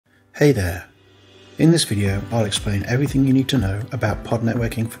Hey there! In this video, I'll explain everything you need to know about pod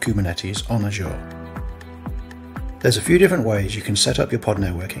networking for Kubernetes on Azure. There's a few different ways you can set up your pod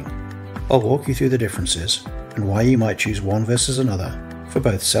networking. I'll walk you through the differences and why you might choose one versus another for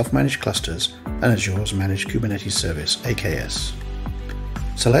both self-managed clusters and Azure's Managed Kubernetes Service, AKS.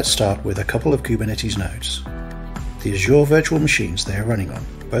 So let's start with a couple of Kubernetes nodes. The Azure virtual machines they are running on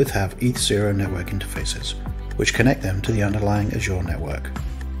both have ETH0 network interfaces, which connect them to the underlying Azure network.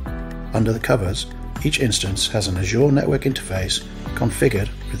 Under the covers, each instance has an Azure network interface configured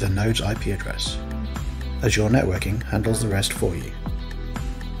with the node's IP address. Azure Networking handles the rest for you.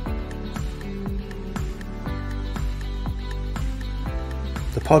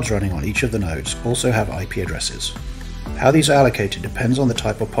 The pods running on each of the nodes also have IP addresses. How these are allocated depends on the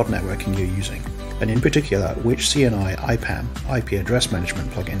type of pod networking you're using, and in particular which CNI IPAM IP address management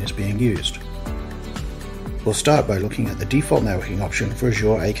plugin is being used. We'll start by looking at the default networking option for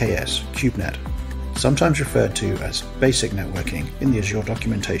Azure AKS, Kubenet, sometimes referred to as basic networking in the Azure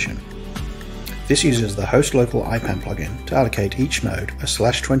documentation. This uses the host local IPAM plugin to allocate each node a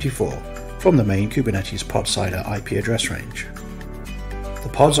 /24 from the main Kubernetes podsider IP address range. The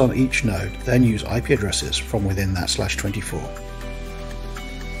pods on each node then use IP addresses from within that /24.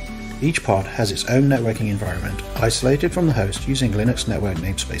 Each pod has its own networking environment isolated from the host using Linux network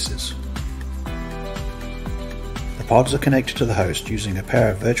namespaces. The pods are connected to the host using a pair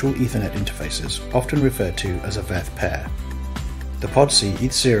of virtual Ethernet interfaces, often referred to as a VETH pair. The pods see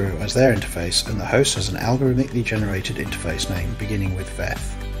ETH0 as their interface, and the host has an algorithmically generated interface name beginning with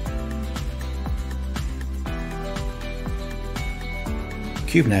VETH.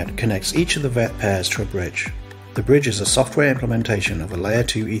 Kubenet connects each of the VETH pairs to a bridge. The bridge is a software implementation of a Layer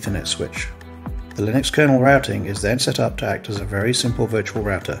 2 Ethernet switch. The Linux kernel routing is then set up to act as a very simple virtual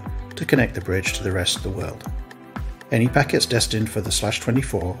router to connect the bridge to the rest of the world. Any packets destined for the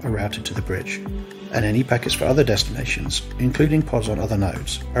 /24 are routed to the bridge, and any packets for other destinations, including pods on other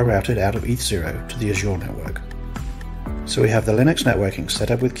nodes, are routed out of ETH0 to the Azure network. So we have the Linux networking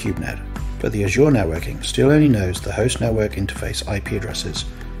set up with Kubenet, but the Azure networking still only knows the host network interface IP addresses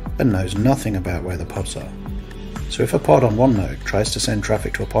and knows nothing about where the pods are. So if a pod on one node tries to send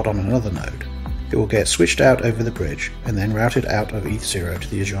traffic to a pod on another node, it will get switched out over the bridge and then routed out of ETH0 to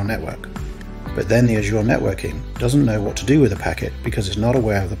the Azure network. But then the Azure networking doesn't know what to do with the packet because it's not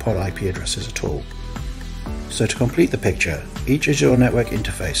aware of the pod IP addresses at all. So to complete the picture, each Azure network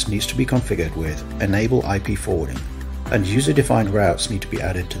interface needs to be configured with Enable IP Forwarding, and user-defined routes need to be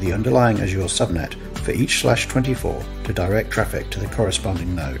added to the underlying Azure subnet for each /24 to direct traffic to the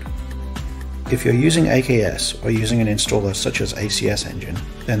corresponding node. If you're using AKS or using an installer such as ACS Engine,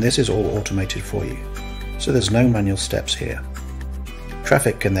 then this is all automated for you, so there's no manual steps here.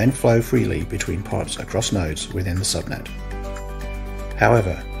 Traffic can then flow freely between pods across nodes within the subnet.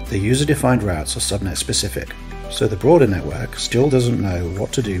 However, the user-defined routes are subnet specific, so the broader network still doesn't know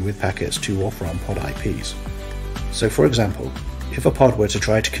what to do with packets to or from pod IPs. So for example, if a pod were to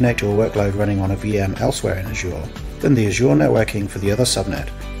try to connect to a workload running on a VM elsewhere in Azure, then the Azure networking for the other subnet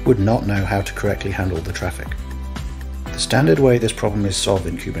would not know how to correctly handle the traffic. The standard way this problem is solved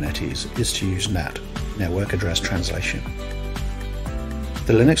in Kubernetes is to use NAT, Network Address Translation.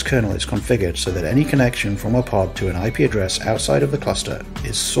 The Linux kernel is configured so that any connection from a pod to an IP address outside of the cluster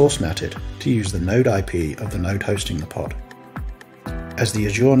is source natted to use the node IP of the node hosting the pod. As the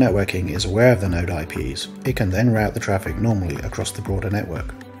Azure networking is aware of the node IPs, it can then route the traffic normally across the broader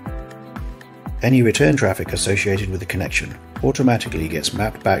network. Any return traffic associated with the connection automatically gets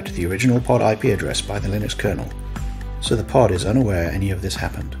mapped back to the original pod IP address by the Linux kernel, so the pod is unaware any of this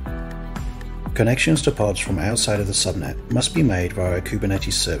happened. Connections to pods from outside of the subnet must be made via a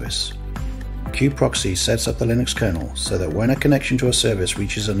Kubernetes service. kubeproxy sets up the Linux kernel so that when a connection to a service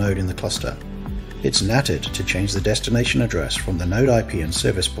reaches a node in the cluster, it's natted to change the destination address from the node IP and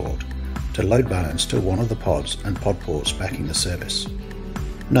service port to load balance to one of the pods and pod ports backing the service.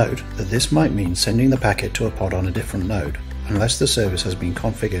 Note that this might mean sending the packet to a pod on a different node, unless the service has been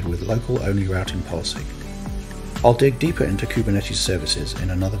configured with local-only routing policy. I'll dig deeper into Kubernetes services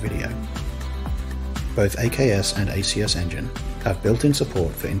in another video. Both AKS and ACS Engine have built-in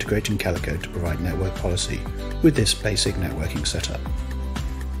support for integrating Calico to provide network policy with this basic networking setup.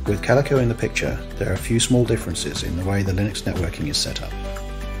 With Calico in the picture, there are a few small differences in the way the Linux networking is set up.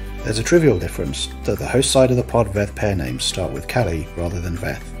 There's a trivial difference that the host side of the pod VETH pair names start with Cali rather than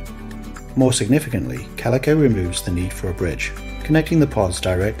VETH. More significantly, Calico removes the need for a bridge, connecting the pods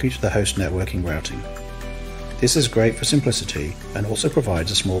directly to the host networking routing. This is great for simplicity and also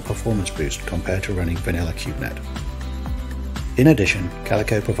provides a small performance boost compared to running vanilla Kubenet. In addition,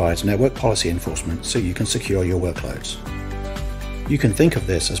 Calico provides network policy enforcement so you can secure your workloads. You can think of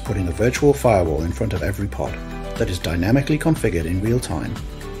this as putting a virtual firewall in front of every pod that is dynamically configured in real time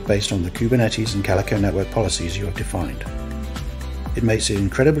based on the Kubernetes and Calico network policies you have defined. It makes it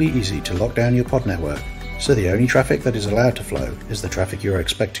incredibly easy to lock down your pod network so the only traffic that is allowed to flow is the traffic you are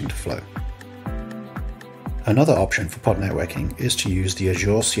expecting to flow. Another option for pod networking is to use the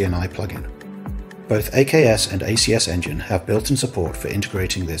Azure CNI plugin. Both AKS and ACS Engine have built-in support for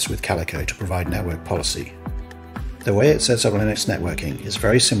integrating this with Calico to provide network policy. The way it sets up Linux networking is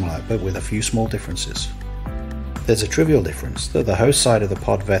very similar, but with a few small differences. There's a trivial difference that the host side of the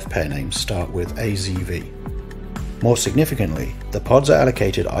pod veth pair names start with AZV. More significantly, the pods are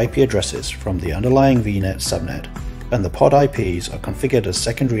allocated IP addresses from the underlying VNet subnet, and the pod IPs are configured as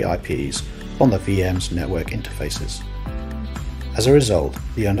secondary IPs on the VM's network interfaces. As a result,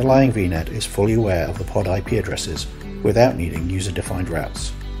 the underlying VNet is fully aware of the pod IP addresses without needing user-defined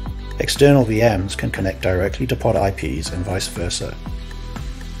routes. External VMs can connect directly to pod IPs and vice versa.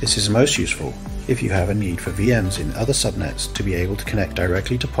 This is most useful if you have a need for VMs in other subnets to be able to connect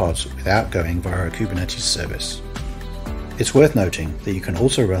directly to pods without going via a Kubernetes service. It's worth noting that you can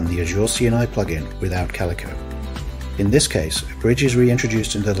also run the Azure CNI plugin without Calico. In this case, a bridge is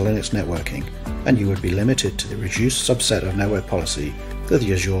reintroduced into the Linux networking, and you would be limited to the reduced subset of network policy that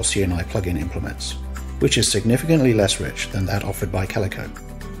the Azure CNI plugin implements, which is significantly less rich than that offered by Calico.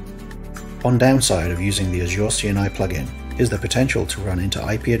 One downside of using the Azure CNI plugin is the potential to run into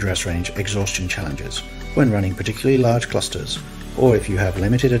IP address range exhaustion challenges when running particularly large clusters, or if you have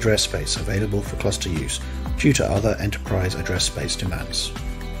limited address space available for cluster use due to other enterprise address space demands.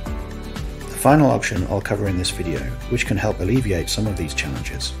 The final option I'll cover in this video, which can help alleviate some of these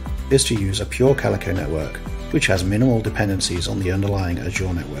challenges, is to use a pure Calico network which has minimal dependencies on the underlying Azure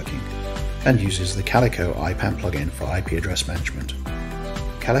networking, and uses the Calico IPAM plugin for IP address management.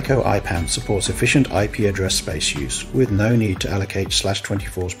 Calico IPAM supports efficient IP address space use with no need to allocate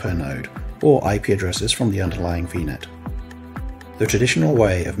 /24s per node or IP addresses from the underlying VNet. The traditional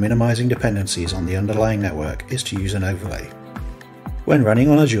way of minimizing dependencies on the underlying network is to use an overlay. When running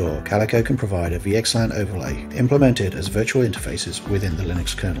on Azure, Calico can provide a VXLAN overlay implemented as virtual interfaces within the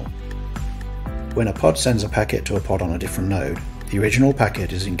Linux kernel. When a pod sends a packet to a pod on a different node, the original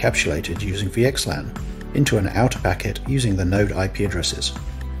packet is encapsulated using VXLAN into an outer packet using the node IP addresses,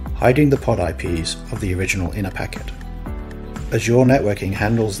 hiding the pod IPs of the original inner packet. Azure networking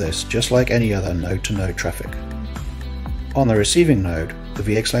handles this just like any other node-to-node traffic. On the receiving node, the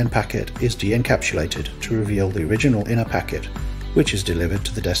VXLAN packet is de-encapsulated to reveal the original inner packet, which is delivered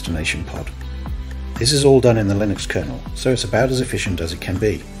to the destination pod. This is all done in the Linux kernel, so it's about as efficient as it can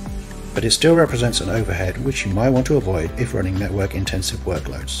be, but it still represents an overhead which you might want to avoid if running network-intensive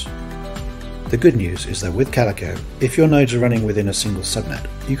workloads. The good news is that with Calico, if your nodes are running within a single subnet,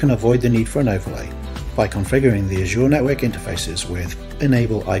 you can avoid the need for an overlay by configuring the Azure network interfaces with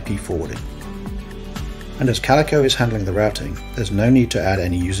Enable IP Forwarding. And as Calico is handling the routing, there's no need to add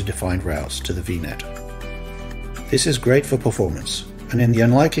any user-defined routes to the VNet. This is great for performance, and in the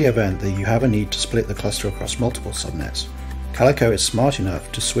unlikely event that you have a need to split the cluster across multiple subnets, Calico is smart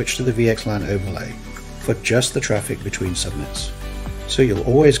enough to switch to the VXLAN overlay for just the traffic between subnets. So you'll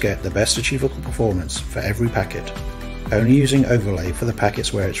always get the best achievable performance for every packet, only using overlay for the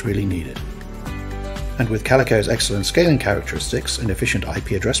packets where it's really needed. And with Calico's excellent scaling characteristics and efficient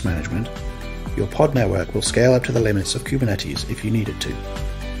IP address management, your pod network will scale up to the limits of Kubernetes if you need it to.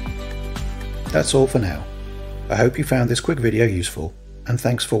 That's all for now. I hope you found this quick video useful, and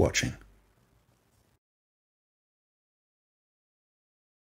thanks for watching.